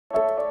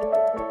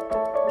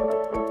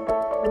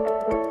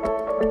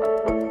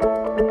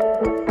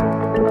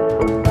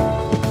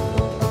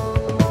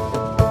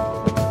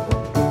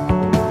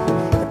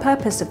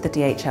purpose of the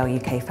DHL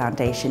UK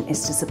Foundation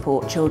is to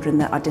support children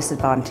that are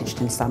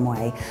disadvantaged in some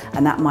way,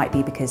 and that might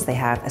be because they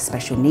have a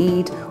special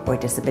need or a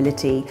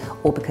disability,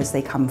 or because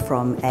they come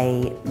from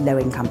a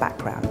low-income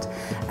background.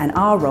 And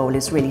our role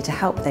is really to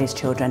help those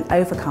children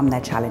overcome their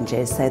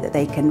challenges so that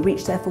they can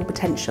reach their full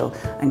potential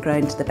and grow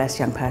into the best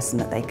young person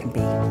that they can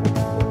be.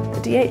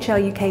 The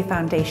DHL UK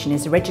Foundation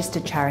is a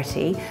registered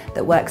charity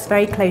that works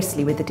very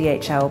closely with the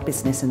DHL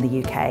business in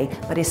the UK,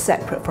 but is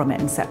separate from it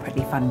and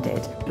separately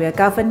funded. We are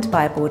governed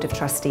by a board of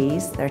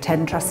trustees. There are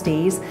 10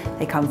 trustees.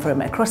 They come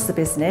from across the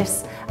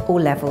business,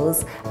 all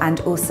levels, and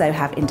also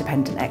have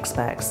independent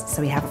experts.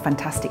 So we have a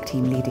fantastic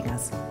team leading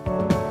us.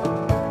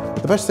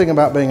 The best thing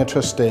about being a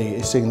trustee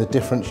is seeing the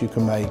difference you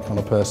can make on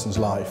a person's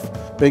life.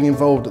 Being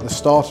involved at the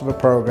start of a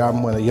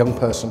programme when a young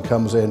person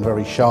comes in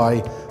very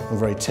shy and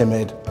very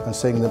timid, and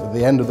seeing them at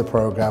the end of the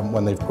programme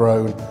when they've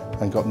grown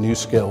and got new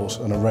skills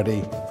and are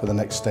ready for the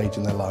next stage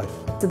in their life.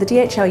 So the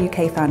DHL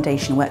UK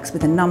Foundation works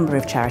with a number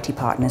of charity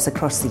partners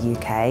across the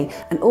UK,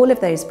 and all of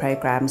those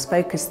programmes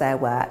focus their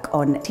work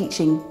on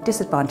teaching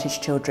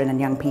disadvantaged children and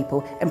young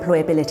people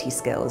employability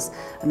skills.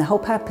 And the whole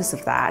purpose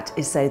of that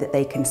is so that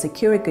they can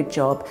secure a good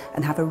job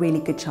and have a really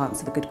good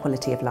chance of a good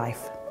quality of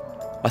life.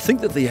 I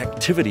think that the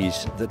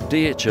activities that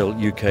DHL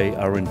UK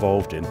are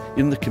involved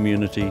in the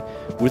community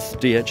with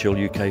DHL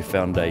UK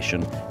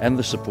Foundation and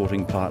the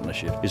supporting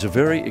partnership is a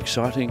very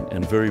exciting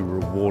and very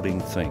rewarding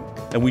thing.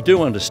 And we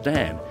do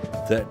understand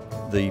that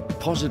the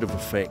positive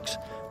effects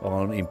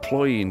on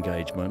employee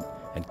engagement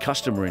and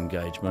customer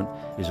engagement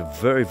is a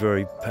very,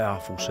 very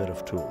powerful set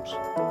of tools.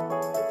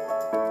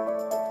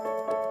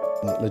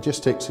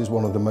 Logistics is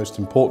one of the most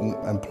important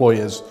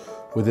employers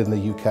within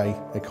the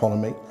UK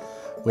economy.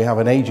 We have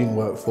an ageing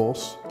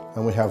workforce,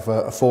 and we have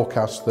a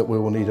forecast that we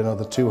will need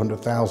another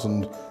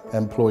 200,000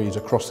 employees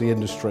across the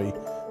industry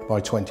by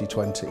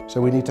 2020.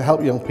 So we need to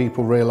help young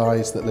people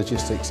realise that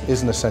logistics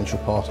is an essential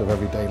part of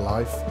everyday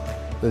life,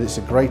 that it's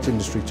a great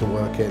industry to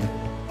work in,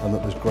 and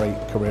that there's great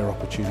career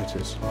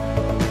opportunities.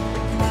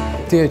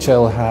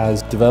 DHL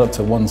has developed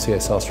a One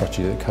CSR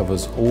strategy that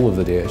covers all of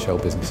the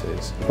DHL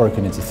businesses,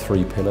 broken into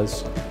 3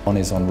 pillars. One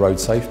is on road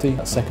safety,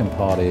 the second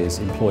part is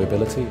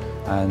employability,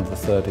 and the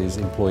third is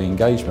employee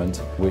engagement,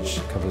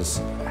 which covers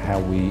how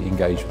we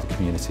engage with the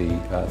community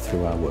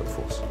through our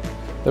workforce.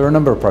 There are a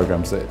number of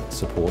programmes that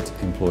support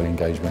employee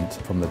engagement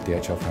from the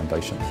DHL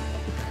Foundation.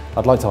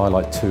 I'd like to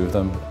highlight 2 of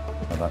them,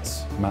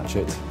 that's Match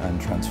It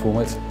and Transform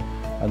It.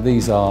 And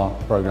these are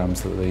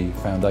programmes that the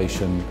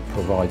Foundation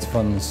provides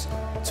funds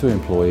to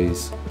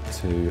employees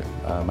to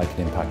make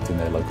an impact in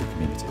their local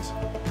communities.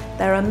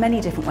 There are many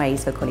different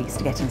ways for colleagues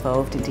to get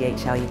involved in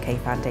DHL UK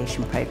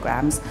Foundation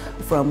programmes,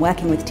 from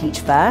working with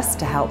Teach First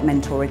to help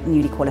mentor a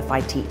newly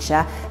qualified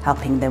teacher,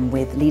 helping them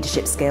with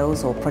leadership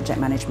skills or project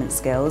management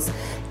skills,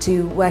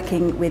 to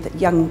working with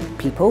young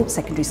people,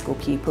 secondary school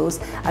pupils,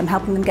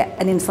 helping them get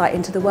an insight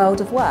into the world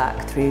of work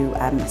through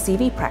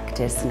CV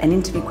practice and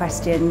interview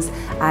questions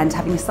and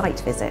having a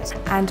site visit.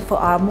 And for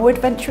our more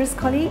adventurous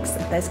colleagues,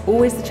 there's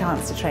always the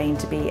chance to train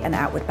to be an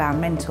outward bound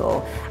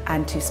mentor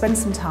and to spend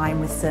some time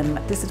with some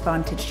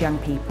disadvantaged young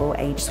people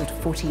aged sort of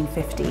 14,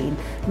 15,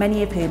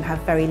 many of whom have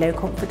very low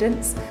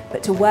confidence,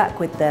 but to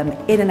work with them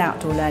in an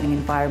outdoor learning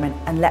environment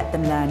and let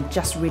them learn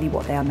just really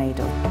what they are made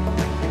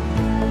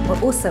of. We're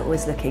also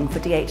always looking for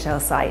DHL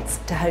sites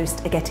to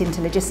host a Get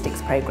Into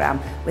Logistics programme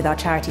with our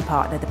charity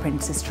partner, the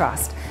Prince's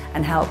Trust,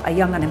 and help a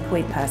young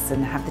unemployed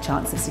person have the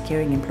chance of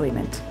securing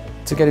employment.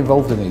 To get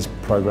involved in these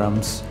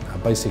programmes,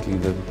 basically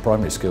the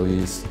primary skill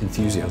is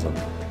enthusiasm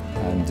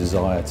and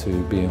desire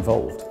to be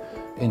involved.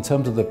 In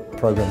terms of the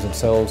programmes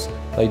themselves,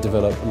 they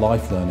develop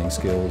life learning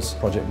skills,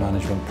 project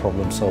management,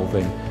 problem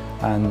solving,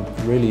 and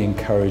really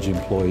encourage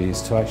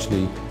employees to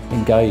actually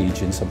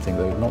engage in something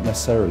that would not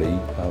necessarily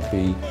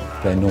be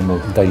their normal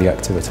daily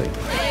activity.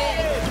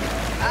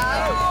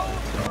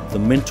 The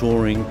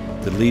mentoring,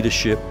 the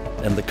leadership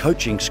and the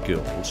coaching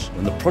skills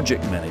and the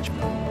project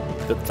management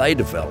that they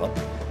develop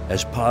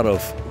as part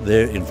of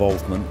their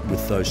involvement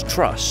with those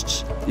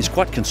trusts is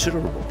quite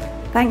considerable.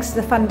 Thanks to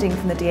the funding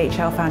from the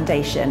DHL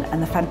Foundation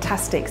and the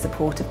fantastic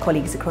support of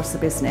colleagues across the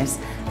business,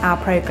 our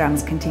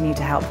programmes continue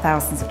to help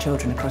thousands of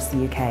children across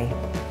the UK.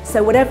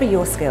 So whatever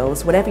your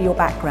skills, whatever your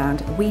background,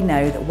 we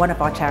know that one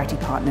of our charity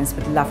partners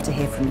would love to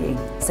hear from you,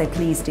 so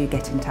please do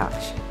get in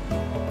touch.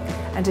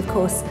 And of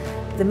course,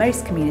 the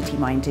most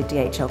community-minded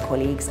DHL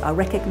colleagues are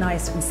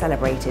recognised and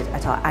celebrated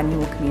at our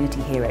annual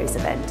Community Heroes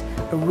event,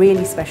 a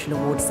really special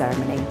award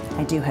ceremony.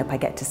 I do hope I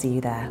get to see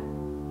you there.